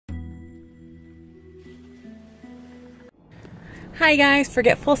Hi guys,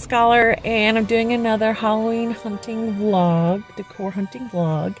 Forgetful Scholar, and I'm doing another Halloween hunting vlog, decor hunting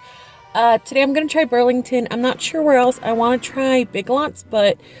vlog. Today I'm going to try Burlington. I'm not sure where else. I want to try BigLots,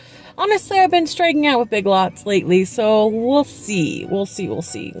 but honestly I've been striking out with BigLots lately, so we'll see. We'll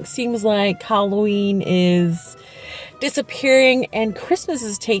see. Seems like Halloween is disappearing and Christmas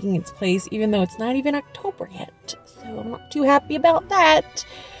is taking its place, even though it's not even October yet. So I'm not too happy about that.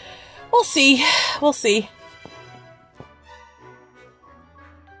 We'll see. We'll see.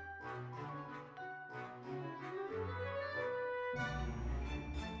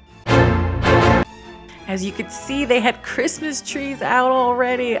 As you could see, they had Christmas trees out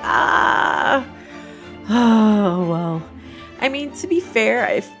already. Oh, well. I mean, to be fair,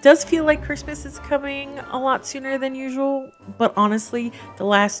 it does feel like Christmas is coming a lot sooner than usual. But honestly, the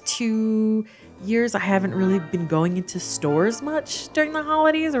last 2 years, I haven't really been going into stores much during the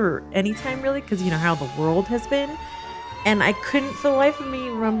holidays or anytime really, because you know how the world has been. And I couldn't for the life of me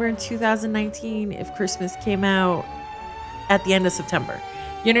remember in 2019 if Christmas came out at the end of September.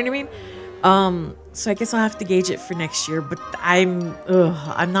 You know what I mean? So I guess I'll have to gauge it for next year, but I'm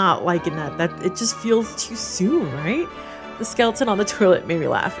not liking that. That it just feels too soon, right? The skeleton on the toilet made me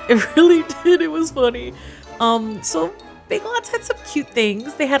laugh. It really did. It was funny. So Big Lots had some cute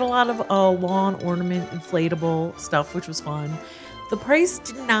things. They had a lot of lawn ornament, inflatable stuff, which was fun. The price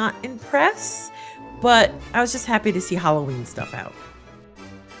did not impress, but I was just happy to see Halloween stuff out.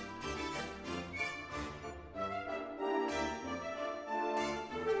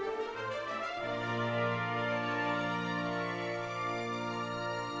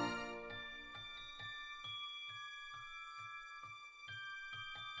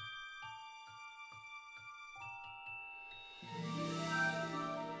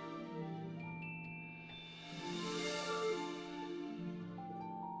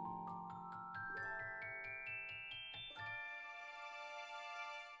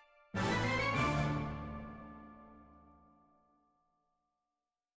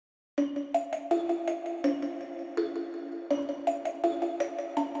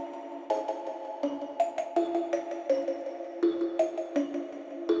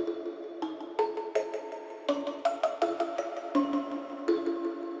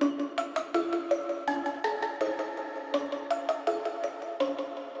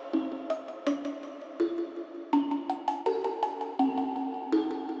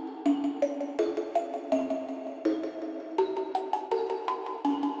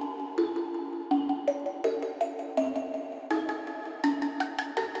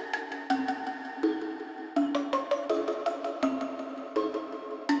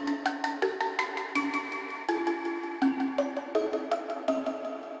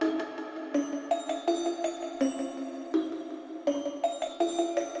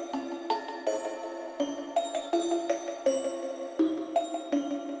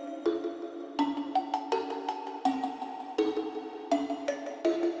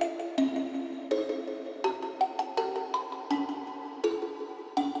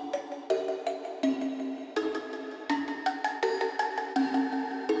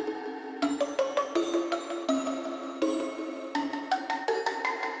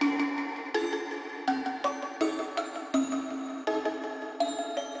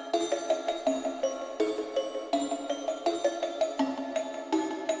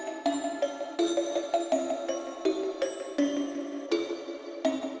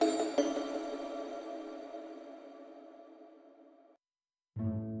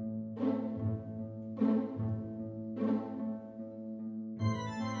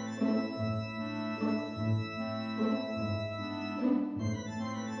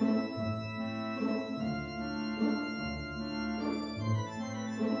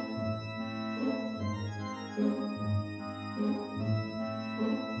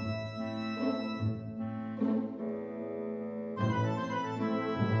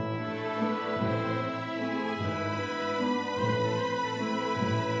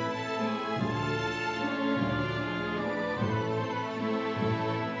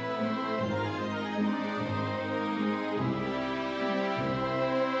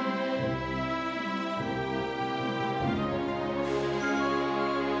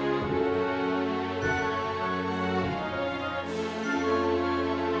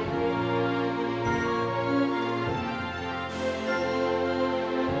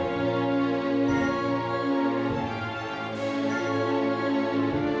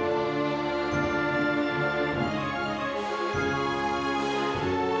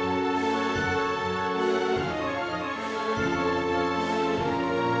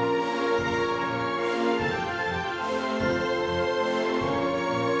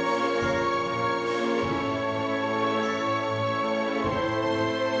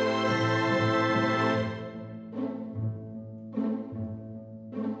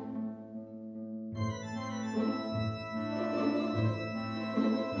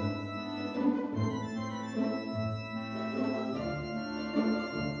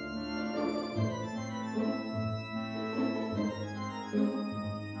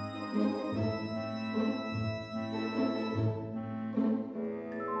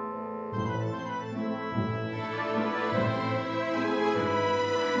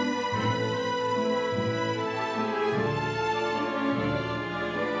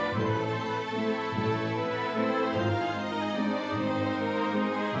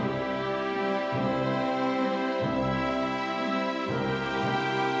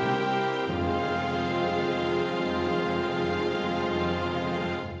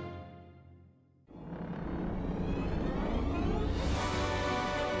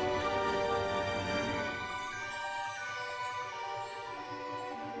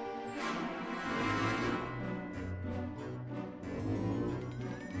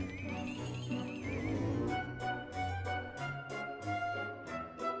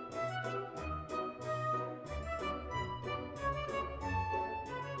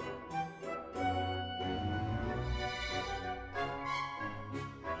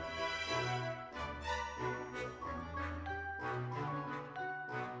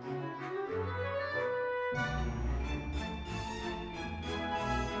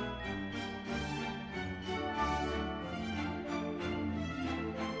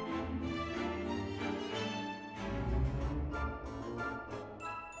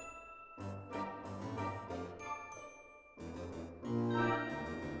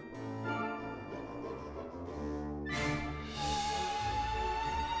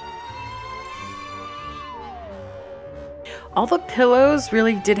 All the pillows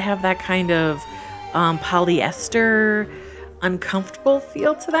really did have that kind of polyester, uncomfortable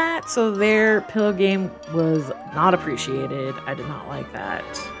feel to that. So their pillow game was not appreciated. I did not like that.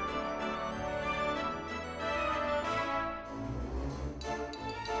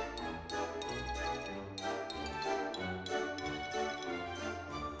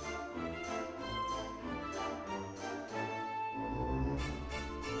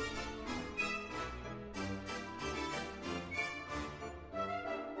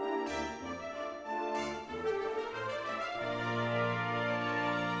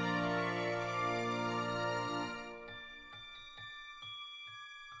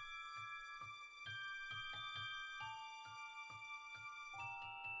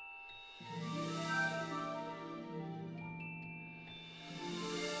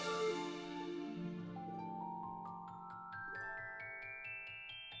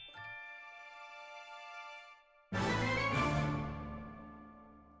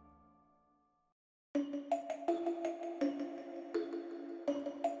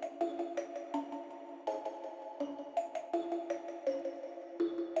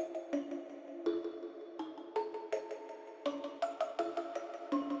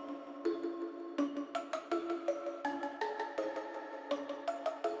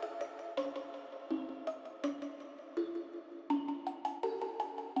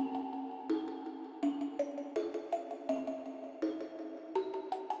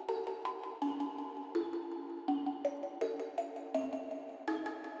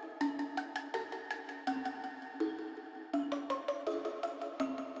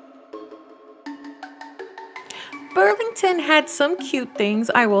 Burlington had some cute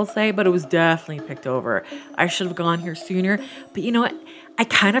things, I will say, but it was definitely picked over. I should have gone here sooner. But you know what? I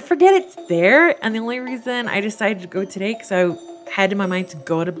kind of forget it's there. And the only reason I decided to go today because I had in my mind to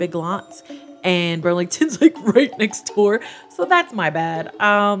go to Big Lots. And Burlington's like right next door. So that's my bad.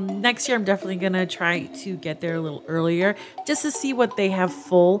 Next year, I'm definitely going to try to get there a little earlier just to see what they have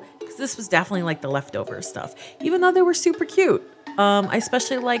full. Because this was definitely like the leftover stuff, even though they were super cute. I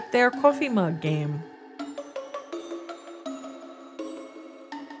especially like their coffee mug game.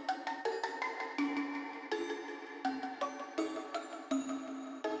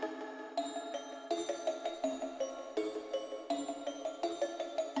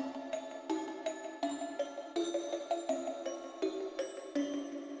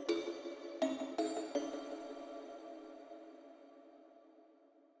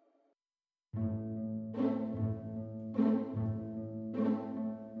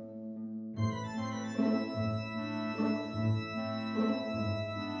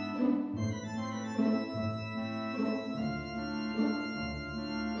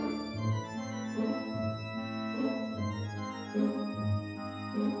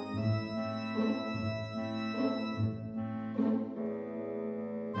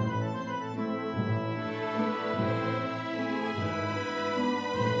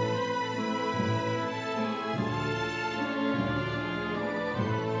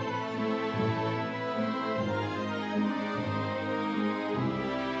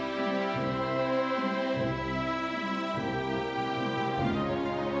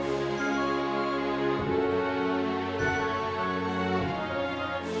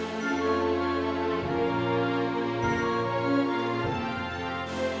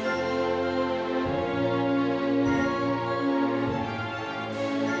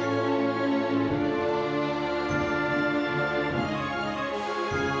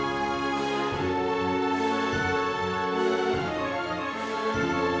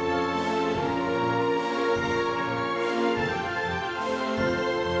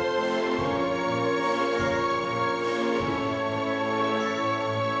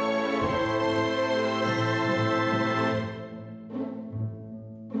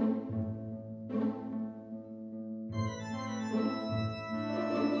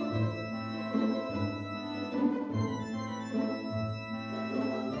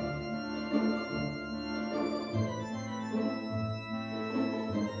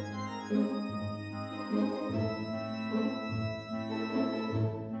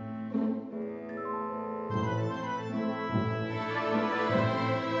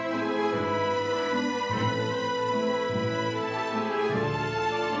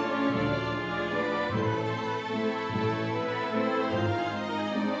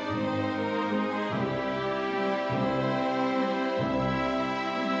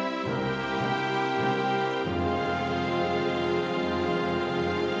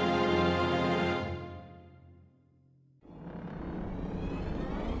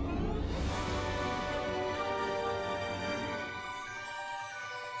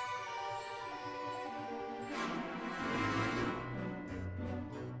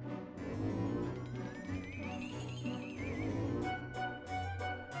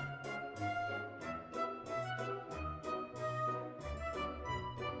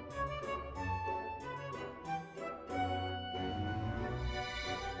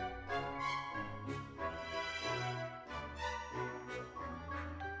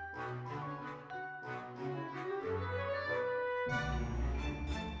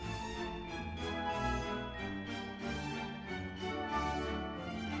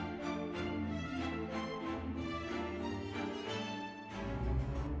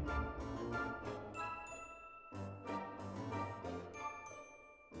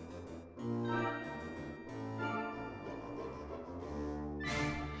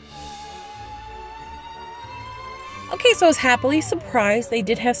 Okay, so I was happily surprised. They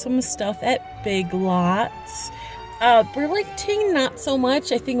did have some stuff at BigLots. Burlington, not so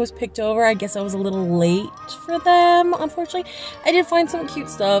much. I think it was picked over. I guess I was a little late for them, unfortunately. I did find some cute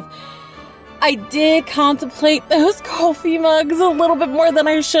stuff. I did contemplate those coffee mugs a little bit more than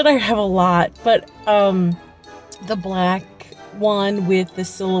I should. I have a lot, but the black one with the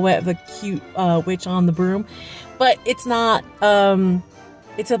silhouette of a cute witch on the broom, but it's not,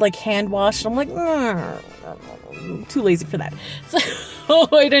 it said like hand wash, and I'm like, I'm too lazy for that, so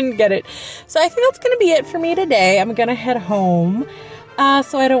I didn't get it. So I think that's gonna be it for me today. I'm gonna head home,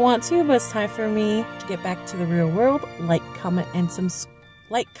 so I don't want to, but it's time for me to get back to the real world. Like, comment, and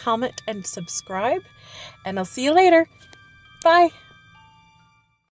subscribe, and I'll see you later. Bye.